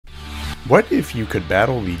What if you could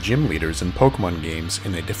battle the gym leaders in Pokemon games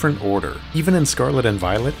in a different order? Even in Scarlet and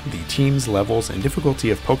Violet, the teams, levels, and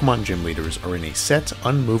difficulty of Pokemon gym leaders are in a set,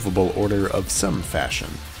 unmovable order of some fashion.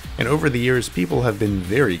 And over the years, people have been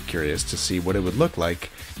very curious to see what it would look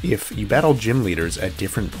like if you battled gym leaders at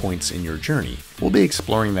different points in your journey. We'll be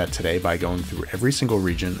exploring that today by going through every single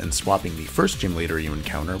region and swapping the first gym leader you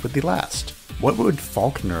encounter with the last. What would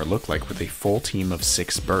Falkner look like with a full team of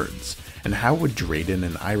 6 birds? And how would Drayden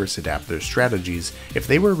and Iris adapt their strategies if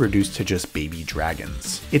they were reduced to just baby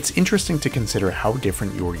dragons? It's interesting to consider how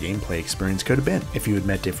different your gameplay experience could have been if you had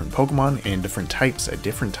met different Pokemon and different types at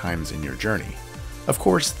different times in your journey. Of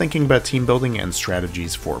course, thinking about team building and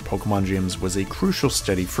strategies for Pokemon gyms was a crucial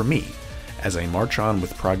study for me, as I march on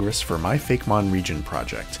with progress for my Fakemon region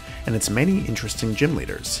project, and its many interesting gym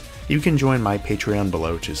leaders. You can join my Patreon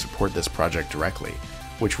below to support this project directly,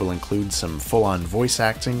 which will include some full-on voice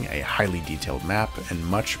acting, a highly detailed map, and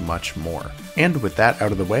much, much more. And with that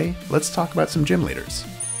out of the way, let's talk about some gym leaders.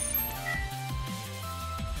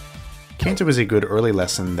 Kanto is a good early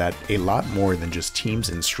lesson that a lot more than just teams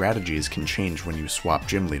and strategies can change when you swap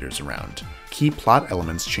gym leaders around. Key plot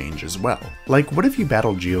elements change as well. Like, what if you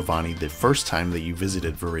battled Giovanni the first time that you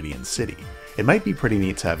visited Viridian City? It might be pretty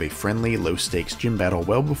neat to have a friendly, low-stakes gym battle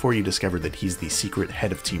well before you discover that he's the secret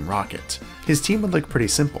head of Team Rocket. His team would look pretty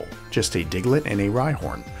simple, just a Diglett and a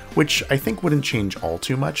Rhyhorn, which I think wouldn't change all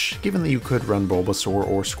too much, given that you could run Bulbasaur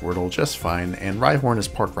or Squirtle just fine, and Rhyhorn is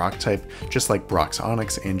part Rock-type, just like Brock's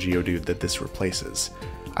Onix and Geodude that this replaces.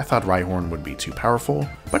 I thought Rhyhorn would be too powerful,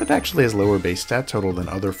 but it actually has lower base stat total than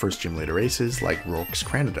other first gym leader aces like Rourke's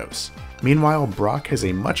Cranidos. Meanwhile, Brock has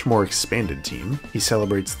a much more expanded team. He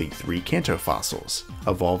celebrates the 3 Kanto fossils,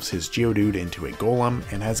 evolves his Geodude into a Golem,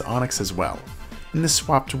 and has Onix as well. In this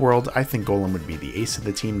swapped world, I think Golem would be the ace of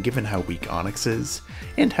the team given how weak Onix is,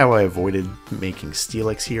 and how I avoided making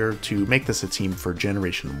Steelix here to make this a team for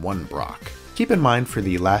Generation 1 Brock. Keep in mind for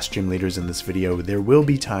the last gym leaders in this video, there will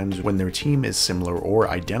be times when their team is similar or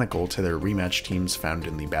identical to their rematch teams found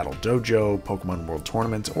in the Battle Dojo, Pokemon World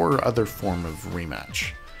Tournament, or other form of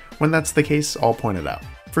rematch. When that's the case, I'll point it out.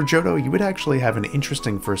 For Johto, you would actually have an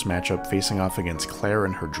interesting first matchup facing off against Claire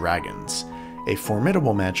and her dragons. A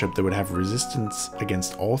formidable matchup that would have resistance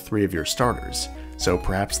against all 3 of your starters, so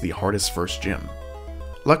perhaps the hardest first gym.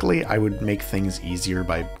 Luckily, I would make things easier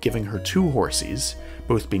by giving her 2 Horsies,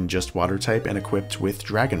 both being just water type and equipped with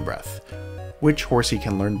Dragon Breath, which Horsey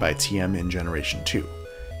can learn by TM in Generation 2.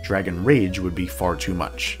 Dragon Rage would be far too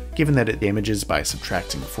much, given that it damages by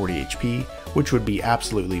subtracting 40 HP, which would be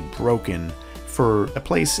absolutely broken for a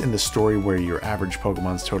place in the story where your average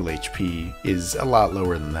Pokemon's total HP is a lot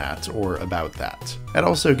lower than that, or about that. I'd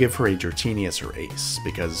also give her a Dratini as her ace,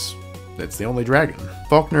 because that's the only dragon.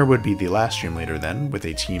 Falkner would be the last gym leader then, with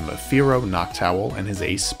a team of Fearow, Noctowl, and his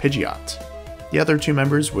ace Pidgeot. The other 2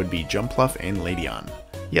 members would be Jumpluff and Ladion.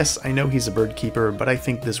 Yes, I know he's a bird keeper, but I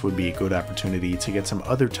think this would be a good opportunity to get some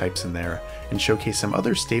other types in there and showcase some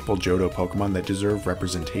other staple Johto Pokemon that deserve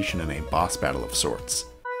representation in a boss battle of sorts.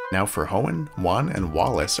 Now for Hoenn, Juan, and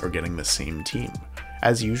Wallace are getting the same team.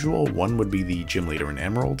 As usual, one would be the gym leader in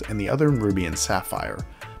Emerald and the other in Ruby and Sapphire,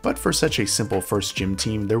 but for such a simple first gym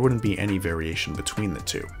team, there wouldn't be any variation between the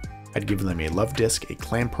 2. I'd give them a Love Disc, a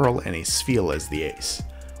Clamperl, and a Spheal as the ace.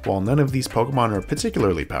 While none of these Pokemon are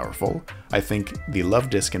particularly powerful, I think the Love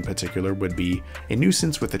Disc in particular would be a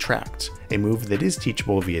nuisance with Attract, a move that is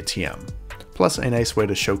teachable via TM, plus a nice way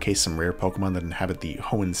to showcase some rare Pokemon that inhabit the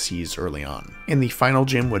Hoenn Seas early on. And the final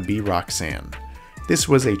gym would be Roxanne. This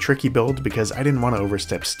was a tricky build because I didn't want to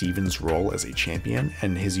overstep Steven's role as a champion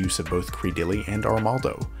and his use of both Credilli and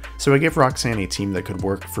Armaldo, so I gave Roxanne a team that could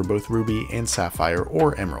work for both Ruby and Sapphire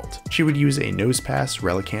or Emerald. She would use a Nosepass,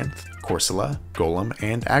 Relicanth, Corsola, Golem,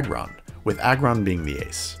 and Aggron, with Aggron being the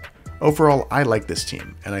ace. Overall, I like this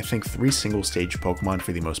team, and I think 3 single-stage Pokemon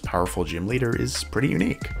for the most powerful gym leader is pretty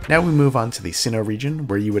unique. Now we move on to the Sinnoh region,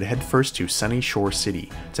 where you would head first to Sunny Shore City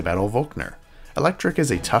to battle Volkner. Electric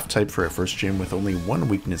is a tough type for a first gym with only 1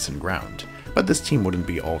 weakness in ground, but this team wouldn't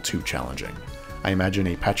be all too challenging. I imagine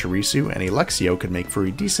a Pachirisu and a Luxio could make for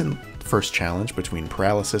a decent first challenge between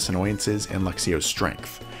Paralysis Annoyances and Luxio's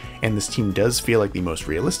Strength, and this team does feel like the most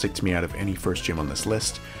realistic to me out of any first gym on this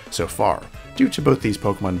list so far, due to both these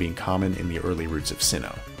Pokemon being common in the early routes of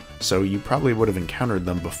Sinnoh, so you probably would have encountered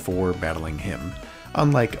them before battling him,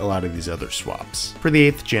 unlike a lot of these other swaps. For the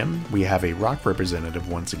 8th gym, we have a rock representative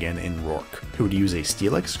once again in Rourke, who would use a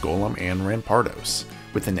Steelix, Golem, and Rampardos,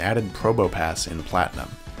 with an added Probopass in Platinum.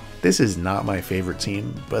 This is not my favorite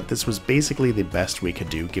team, but this was basically the best we could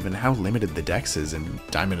do given how limited the dex is in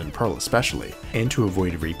Diamond and Pearl especially, and to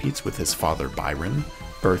avoid repeats with his father Byron,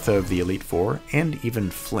 Bertha of the Elite Four, and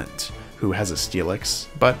even Flint, who has a Steelix,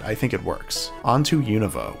 but I think it works. On to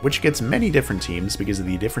Unova, which gets many different teams because of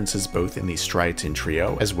the differences both in the Striaton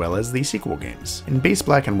Trio as well as the sequel games. In base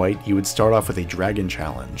Black and White, you would start off with a Dragon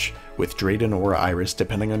Challenge, with Drayden or Iris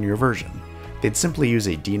depending on your version. They'd simply use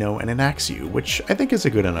a Dino and an Axew, which I think is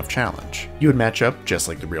a good enough challenge. You would match up, just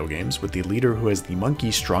like the real games, with the leader who has the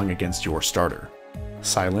monkey strong against your starter.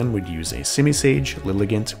 Silent would use a Simisage,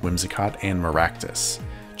 Lilligant, Whimsicott, and Maractus.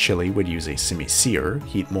 Chili would use a Simisear,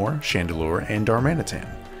 Heatmore, Chandelure, and Darmanitan.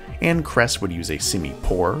 And Cress would use a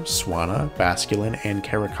Simipour, Swanna, Basculin, and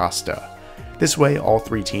Caracosta. This way, all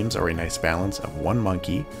three teams are a nice balance of one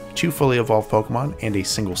monkey, two fully evolved Pokemon, and a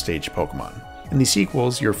single stage Pokemon. In the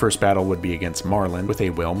sequels, your first battle would be against Marlin with a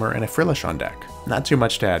Wilmer and a Frillish on deck. Not too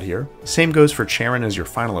much to add here. Same goes for Charon as your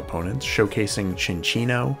final opponent, showcasing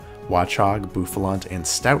Chinchino, Watchog, Bouffalant, and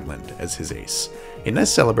Stoutland as his ace. A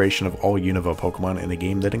nice celebration of all Unova Pokemon in a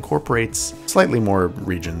game that incorporates slightly more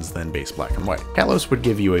regions than base Black and White. Kalos would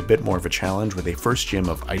give you a bit more of a challenge with a first gym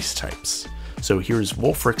of ice types. So here's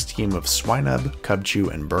Wulfric's team of Swinub,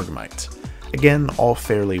 Cubchoo, and Bergmite. Again, all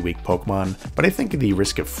fairly weak Pokemon, but I think the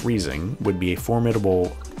risk of freezing would be a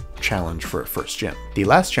formidable challenge for a first gym. The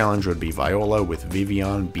last challenge would be Viola with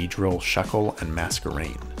Vivian, Beedrill, Shuckle, and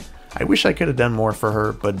Masquerain. I wish I could have done more for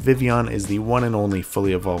her, but Vivian is the one and only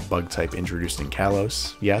fully evolved bug type introduced in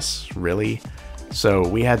Kalos. Yes, really? So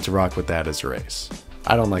we had to rock with that as her ace.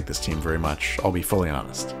 I don't like this team very much, I'll be fully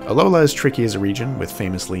honest. Alola is tricky as a region, with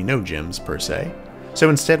famously no gyms per se. So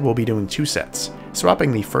instead we'll be doing two sets,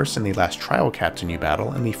 swapping the first and the last Trial Captain you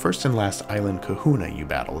battle and the first and last Island Kahuna you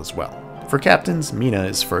battle as well. For captains, Mina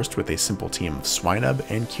is first with a simple team of Swinub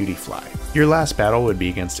and Cutiefly. Your last battle would be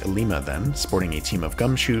against Elima then, sporting a team of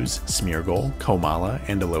Gumshoos, Smeargle, Komala,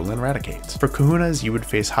 and Alolan Raticate. For Kahunas, you would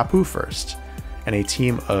face Hapu first, and a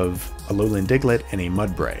team of Alolan Diglett and a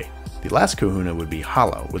Mudbray. The last Kahuna would be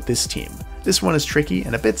Hollow with this team. This one is tricky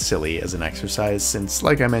and a bit silly as an exercise since,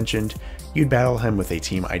 like I mentioned, you'd battle him with a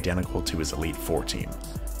team identical to his Elite Four team.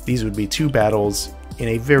 These would be two battles in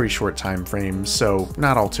a very short time frame, so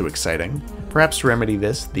not all too exciting. Perhaps to remedy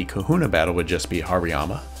this, the Kahuna battle would just be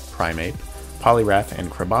Hariyama, Primeape, Poliwrath, and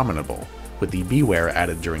Crabominable, with the Beware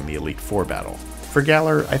added during the Elite Four battle. For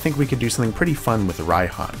Galar, I think we could do something pretty fun with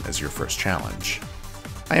Raihan as your first challenge.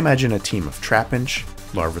 I imagine a team of Trapinch,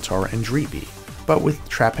 Larvitar, and Dreepy, but with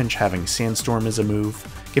Trapinch having Sandstorm as a move,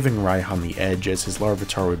 giving Raihan the edge as his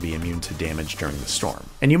Larvitar would be immune to damage during the storm.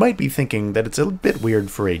 And you might be thinking that it's a bit weird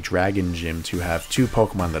for a Dragon Gym to have two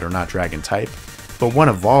Pokemon that are not Dragon type, but one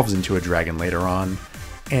evolves into a Dragon later on,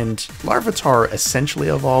 and Larvitar essentially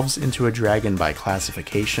evolves into a Dragon by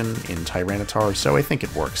classification in Tyranitar, so I think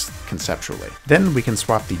it works conceptually. Then we can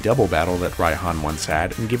swap the double battle that Raihan once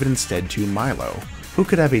had and give it instead to Milo, who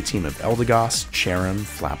could have a team of Eldegoss, Charon,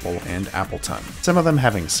 Flapple, and Appletun, some of them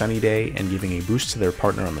having Sunny Day and giving a boost to their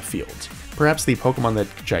partner on the field. Perhaps the Pokemon that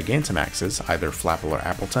Gigantamaxes, either Flapple or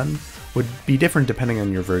Appletun, would be different depending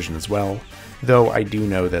on your version as well, though I do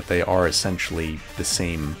know that they are essentially the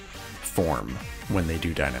same form when they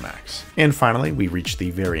do Dynamax. And finally, we reach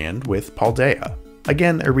the very end with Paldea.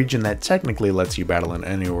 Again, a region that technically lets you battle in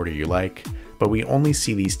any order you like, but we only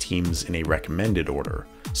see these teams in a recommended order.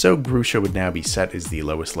 So Grusha would now be set as the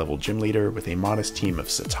lowest level gym leader with a modest team of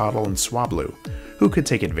Citadel and Swablu, who could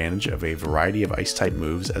take advantage of a variety of ice type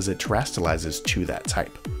moves as it terastallizes to that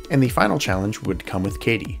type. And the final challenge would come with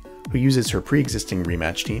Katie, who uses her pre-existing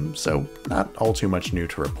rematch team, so not all too much new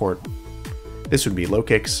to report. This would be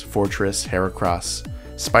Lokix, Fortress, Heracross,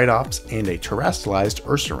 Spidops, and a terastallized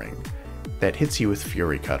Ursaring that hits you with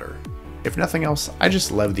Fury Cutter. If nothing else, I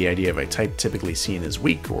just love the idea of a type typically seen as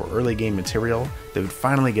weak or early game material that would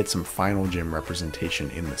finally get some final gym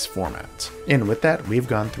representation in this format. And with that, we've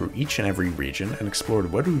gone through each and every region and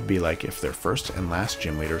explored what it would be like if their first and last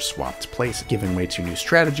gym leaders swapped places, giving way to new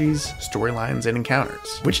strategies, storylines, and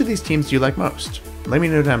encounters. Which of these teams do you like most? Let me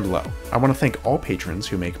know down below. I want to thank all patrons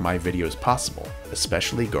who make my videos possible,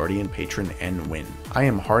 especially Guardian Patron and Wynne. I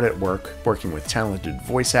am hard at work, working with talented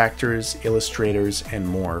voice actors, illustrators, and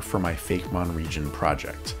more for my Fakemon region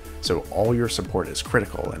project. So all your support is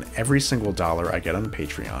critical, and every single dollar I get on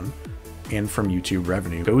Patreon and from YouTube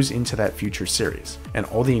revenue goes into that future series, and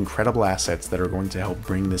all the incredible assets that are going to help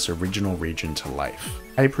bring this original region to life.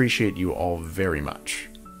 I appreciate you all very much.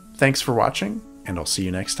 Thanks for watching, and I'll see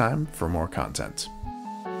you next time for more content.